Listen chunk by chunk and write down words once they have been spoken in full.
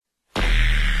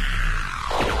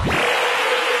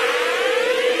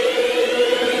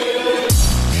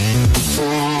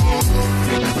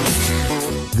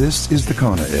This is the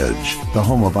Kona Edge, the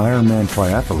home of Ironman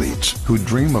triathletes who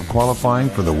dream of qualifying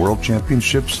for the World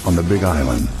Championships on the Big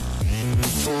Island.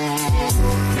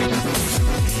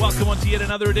 Welcome on to yet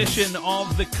another edition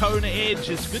of the Kona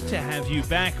Edge. It's good to have you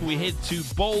back. We head to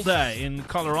Boulder in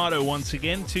Colorado once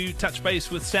again to touch base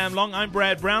with Sam Long. I'm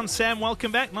Brad Brown. Sam,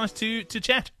 welcome back. Nice to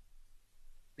chat.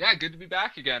 Yeah, good to be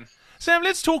back again. Sam,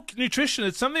 let's talk nutrition.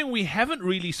 It's something we haven't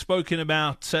really spoken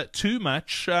about too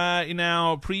much in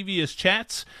our previous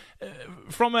chats.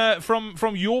 From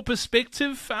your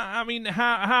perspective, I mean,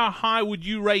 how high would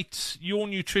you rate your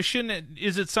nutrition?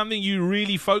 Is it something you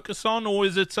really focus on, or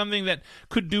is it something that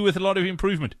could do with a lot of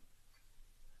improvement?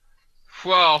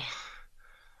 Well,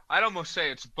 I'd almost say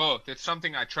it's both. It's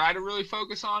something I try to really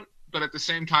focus on, but at the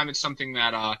same time, it's something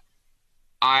that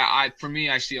for me,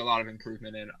 I see a lot of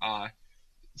improvement in.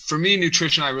 For me,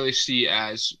 nutrition I really see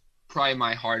as probably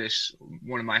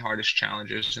one of my hardest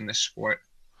challenges in this sport.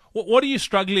 What are you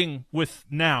struggling with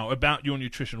now about your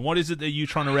nutrition? What is it that you're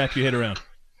trying to wrap your head around?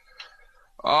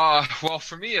 Well,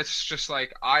 for me, it's just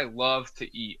like I love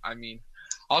to eat. I mean,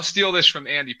 I'll steal this from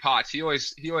Andy Potts. He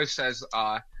always says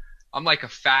I'm like a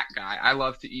fat guy. I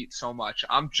love to eat so much.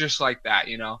 I'm just like that,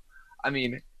 you know. I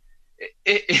mean,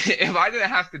 if I didn't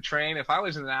have to train, if I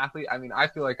was an athlete, I mean, I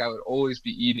feel like I would always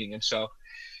be eating, and so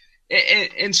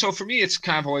for me, it's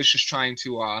kind of always just trying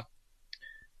to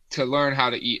learn how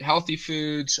to eat healthy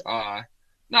foods.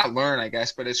 Not learn, I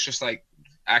guess, but it's just like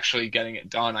actually getting it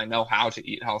done. I know how to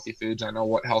eat healthy foods. I know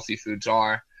what healthy foods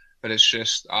are, but it's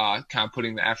just kind of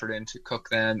putting the effort in to cook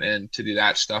them and to do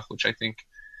that stuff, which I think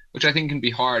can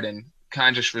be hard, and kind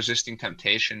of just resisting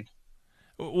temptation.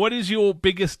 What is your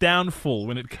biggest downfall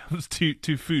when it comes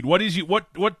to food? What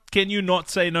can you not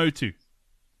say no to?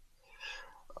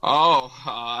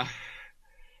 I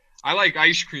like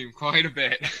ice cream quite a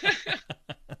bit.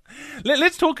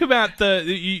 Let's talk about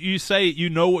you say you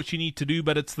know what you need to do,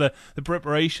 but it's the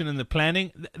preparation and the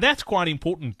planning. That's quite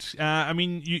important. I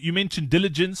mean, you mentioned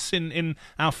diligence in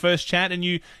our first chat, and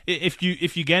if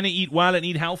you're going to eat well and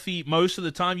eat healthy most of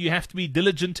the time, you have to be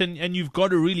diligent, and you've got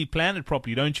to really plan it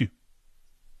properly, don't you?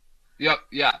 Yep.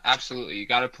 Yeah, absolutely. You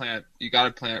got to plan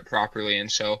it properly.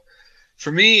 And so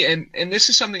for me, and this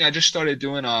is something I just started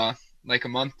doing like a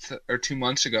month or 2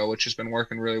 months ago, which has been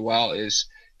working really well, is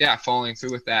following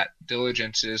through with that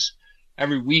diligence is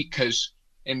every week,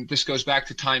 and this goes back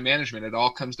to time management. It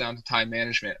all comes down to time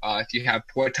management. If you have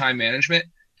poor time management,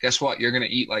 guess what? You're going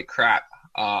to eat like crap.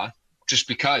 Just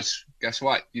because, guess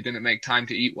what? You didn't make time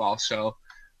to eat well. So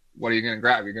what are you going to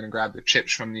grab? You're going to grab the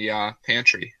chips from the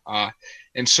pantry.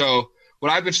 And so what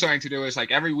I've been starting to do is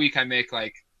like every week I make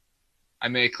like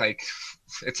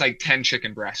it's like 10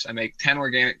 chicken breasts. I make 10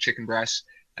 organic chicken breasts,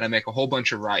 and I make a whole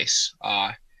bunch of rice.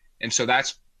 And so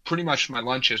that's pretty much my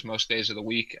lunches most days of the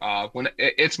week. When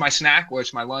it's my snack, or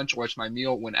it's my lunch, or it's my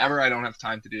meal, whenever I don't have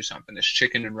time to do something, it's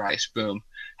chicken and rice. Boom,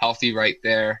 healthy right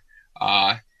there.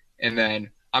 And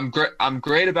then I'm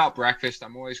great about breakfast.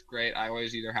 I'm always great. I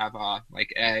always either have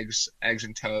like eggs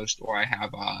and toast, or I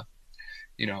have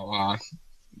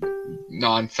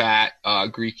non-fat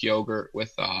Greek yogurt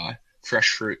with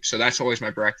fresh fruit. So that's always my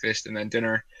breakfast, and then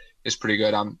dinner is pretty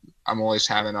good. I'm always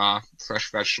having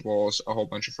fresh vegetables, a whole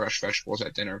bunch of fresh vegetables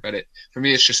at dinner. But for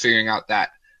me, it's just figuring out that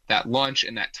lunch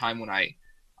and that time when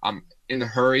I'm in a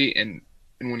hurry, and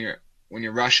when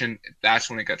you're rushing, that's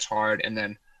when it gets hard. And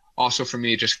then also for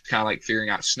me, just kind of like figuring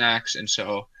out snacks. And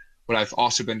so what I've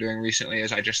also been doing recently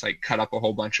is I just like cut up a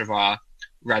whole bunch of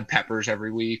red peppers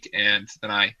every week, and then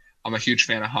I'm a huge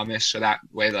fan of hummus. So that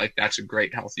way, like, that's a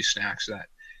great healthy snack, so that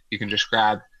you can just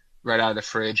grab right out of the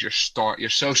fridge. You're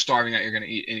so starving that you're going to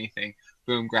eat anything.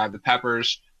 Boom, grab the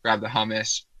peppers, grab the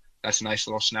hummus. That's a nice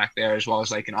little snack there, as well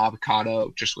as like an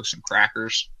avocado just with some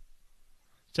crackers.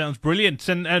 Sounds brilliant.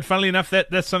 And funnily enough,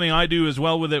 that's something I do as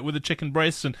well with the chicken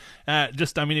breasts. And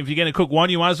if you're going to cook one,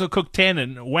 you might as well cook 10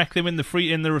 and whack them in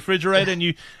the refrigerator,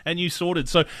 and you sorted.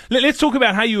 So let's talk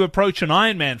about how you approach an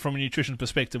Ironman from a nutrition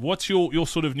perspective. What's your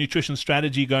sort of nutrition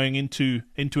strategy going into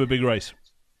a big race?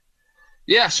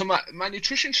 Yeah, so my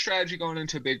nutrition strategy going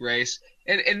into a big race,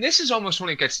 and this is almost when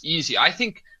it gets easy. I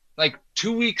think like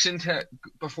 2 weeks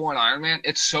before an Ironman,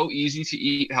 it's so easy to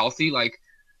eat healthy, like,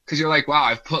 because you're like, wow,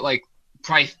 I've put like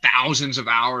probably thousands of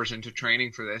hours into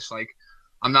training for this. Like,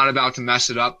 I'm not about to mess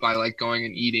it up by like going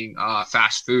and eating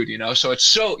fast food, you know?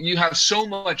 So you have so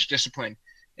much discipline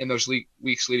in those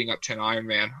weeks leading up to an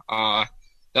Ironman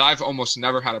that I've almost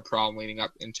never had a problem leading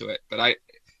up into it. But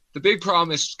the big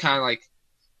problem is kind of like,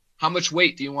 how much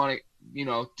weight do you want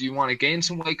to gain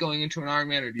some weight going into an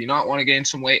Ironman, or do you not want to gain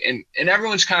some weight? And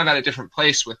everyone's kind of at a different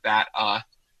place with that,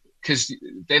 because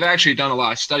they've actually done a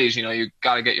lot of studies. You know, you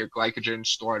got to get your glycogen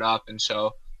stored up, and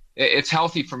so it's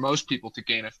healthy for most people to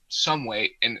gain some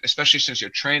weight, and especially since your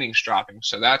training's dropping.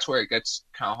 So that's where it gets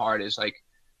kind of hard, is like,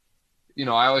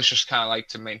 I always just kind of like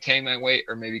to maintain my weight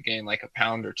or maybe gain like a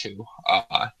pound or two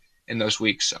in those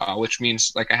weeks, which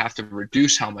means like I have to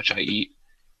reduce how much I eat,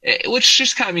 which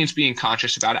just kind of means being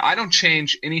conscious about it. I don't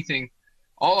change anything.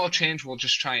 All I'll change will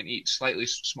just try and eat slightly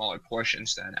smaller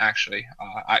portions then, actually,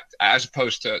 as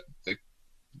opposed to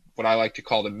what I like to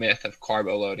call the myth of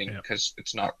carbo loading, because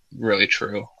it's not really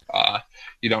true.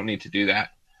 You don't need to do that.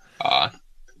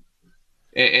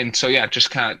 And so, yeah, just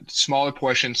kind of smaller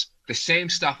portions, the same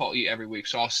stuff I'll eat every week.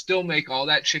 So I'll still make all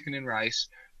that chicken and rice.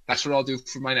 That's what I'll do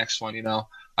for my next one.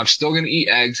 I'm still going to eat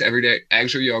eggs every day,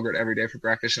 eggs or yogurt every day for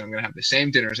breakfast. And I'm going to have the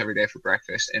same dinners every day for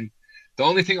breakfast. And the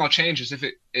only thing I'll change is if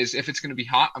it's going to be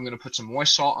hot, I'm going to put some more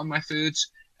salt on my foods,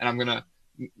 and I'm going to,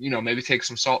 maybe take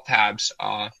some salt tabs,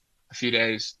 a few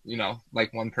days,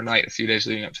 like one per night, a few days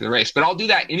leading up to the race. But I'll do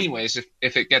that anyways.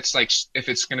 If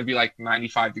it's going to be like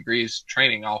 95 degrees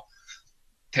training, I'll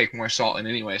take more salt in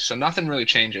anyway. So nothing really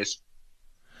changes.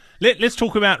 Let's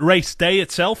talk about race day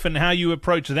itself and how you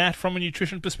approach that from a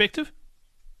nutrition perspective.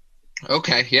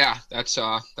 Okay. Yeah, that's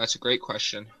a great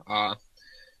question.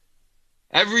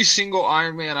 Every single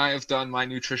Ironman I have done, my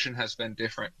nutrition has been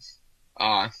different.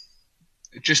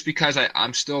 Just because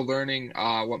I'm still learning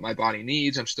what my body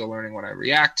needs. I'm still learning what I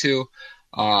react to.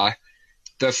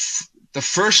 The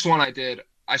first one I did,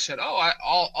 I said,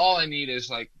 all I need is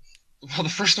like, well, the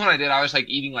first one I did, I was like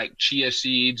eating like chia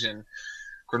seeds and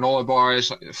granola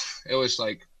bars. It was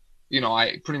like,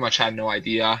 I pretty much had no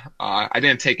idea. I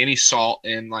didn't take any salt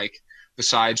in, like,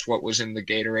 besides what was in the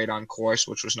Gatorade on course,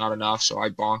 which was not enough. So I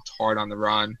bonked hard on the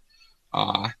run.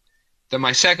 Then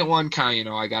my second one kind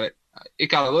of, it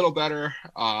got a little better.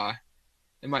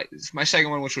 And my second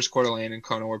one, which was Coeur d'Alene and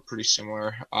Kona, were pretty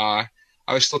similar. I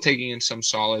was still taking in some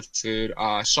solid food,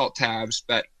 salt tabs.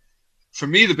 But for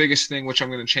me, the biggest thing, which I'm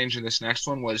going to change in this next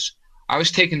one, was I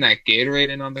was taking that Gatorade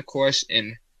in on the course.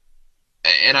 And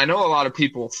I know a lot of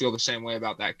people feel the same way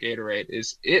about that Gatorade.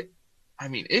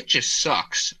 It just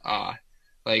sucks. I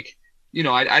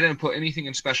didn't put anything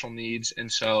in special needs.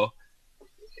 And so,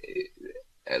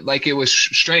 it was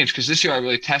strange because this year I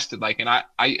really tested, and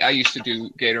I used to do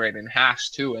Gatorade in halves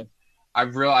too. And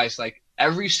I've realized,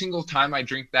 every single time I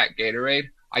drink that Gatorade,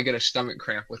 I get a stomach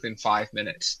cramp within 5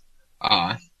 minutes.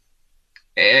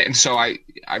 And so I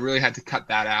really had to cut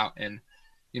that out. And,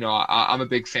 I'm a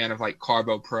big fan of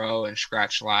Carbo Pro and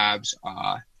Scratch Labs.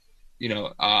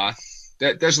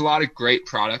 There's a lot of great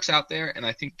products out there, and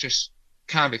I think just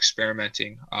kind of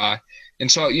experimenting.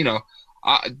 And so,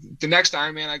 the next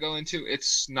Ironman I go into,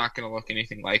 it's not going to look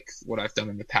anything like what I've done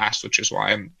in the past, which is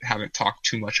why I haven't talked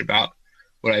too much about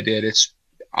what I did.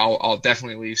 I'll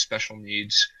definitely leave special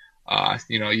needs.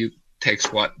 You takes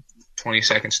 20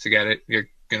 seconds to get it. You're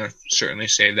going to certainly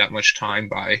save that much time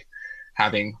by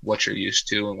having what you're used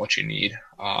to and what you need.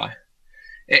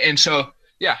 And so,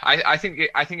 yeah, I think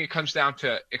it comes down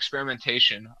to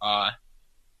experimentation,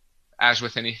 as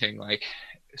with anything,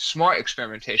 smart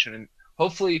experimentation, and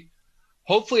hopefully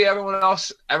everyone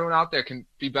out there can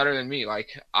be better than me.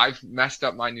 I've messed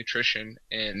up my nutrition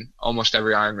in almost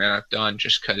every Ironman I've done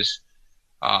just because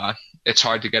it's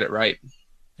hard to get it right.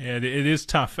 Yeah, it is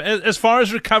tough. As far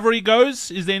as recovery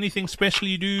goes, is there anything special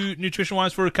you do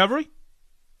nutrition-wise for recovery?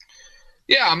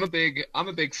 Yeah, I'm a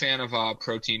big fan of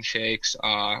protein shakes,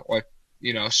 or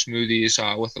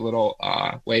smoothies with a little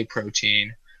whey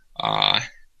protein.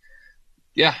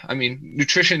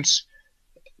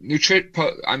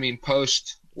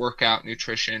 Post-workout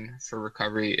nutrition for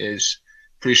recovery is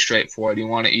pretty straightforward. You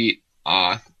want to eat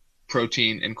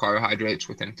protein and carbohydrates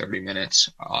within 30 minutes.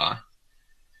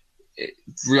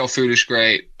 Real food is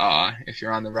great. If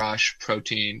you're on the rush,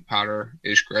 protein powder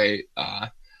is great.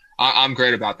 I'm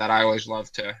great about that. I always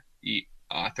love to eat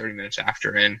 30 minutes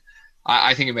after, and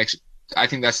I think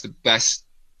that's the best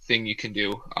thing you can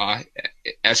do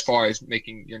as far as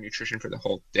making your nutrition for the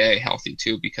whole day healthy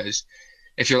too, because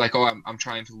if you're like, I'm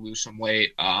trying to lose some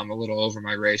weight, I'm a little over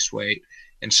my race weight,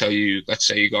 and so let's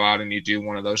say you go out and you do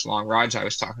one of those long rides I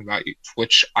was talking about,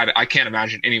 which I can't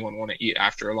imagine anyone want to eat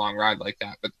after a long ride like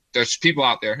that, but there's people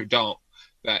out there who don't,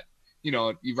 that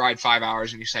you ride 5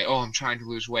 hours and you say, I'm trying to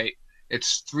lose weight,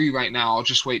 it's 3 right now, I'll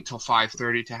just wait till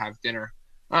 5:30 to have dinner.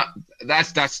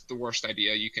 That's the worst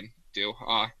idea you can do.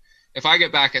 If I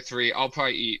get back at 3, I'll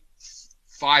probably eat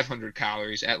 500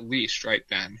 calories at least right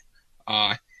then.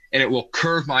 And it will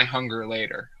curb my hunger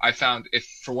later. I found if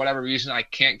for whatever reason I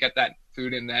can't get that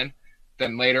food in then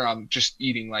later I'm just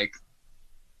eating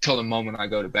till the moment I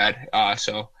go to bed.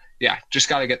 So yeah, just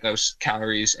got to get those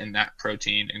calories and that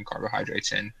protein and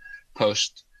carbohydrates in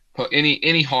post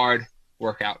any hard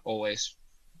workout always.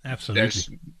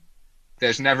 Absolutely.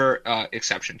 There's never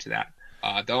exception to that.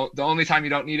 The only time you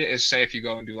don't need it is, say, if you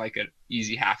go and do like an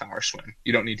easy half-hour swim.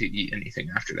 You don't need to eat anything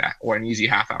after that, or an easy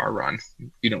half-hour run.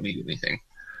 You don't need anything.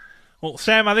 Well,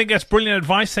 Sam, I think that's brilliant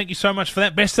advice. Thank you so much for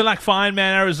that. Best of luck for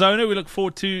Ironman Arizona. We look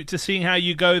forward to seeing how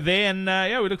you go there, and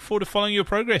we look forward to following your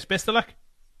progress. Best of luck.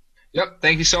 Yep,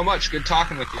 thank you so much. Good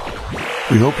talking with you.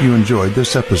 We hope you enjoyed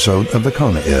this episode of the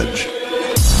Kona Edge.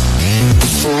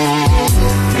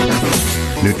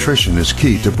 Nutrition is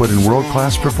key to put in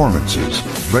world-class performances.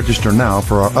 Register now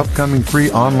for our upcoming free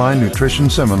online nutrition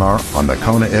seminar on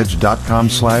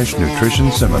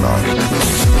thekonaedge.com/nutrition seminar.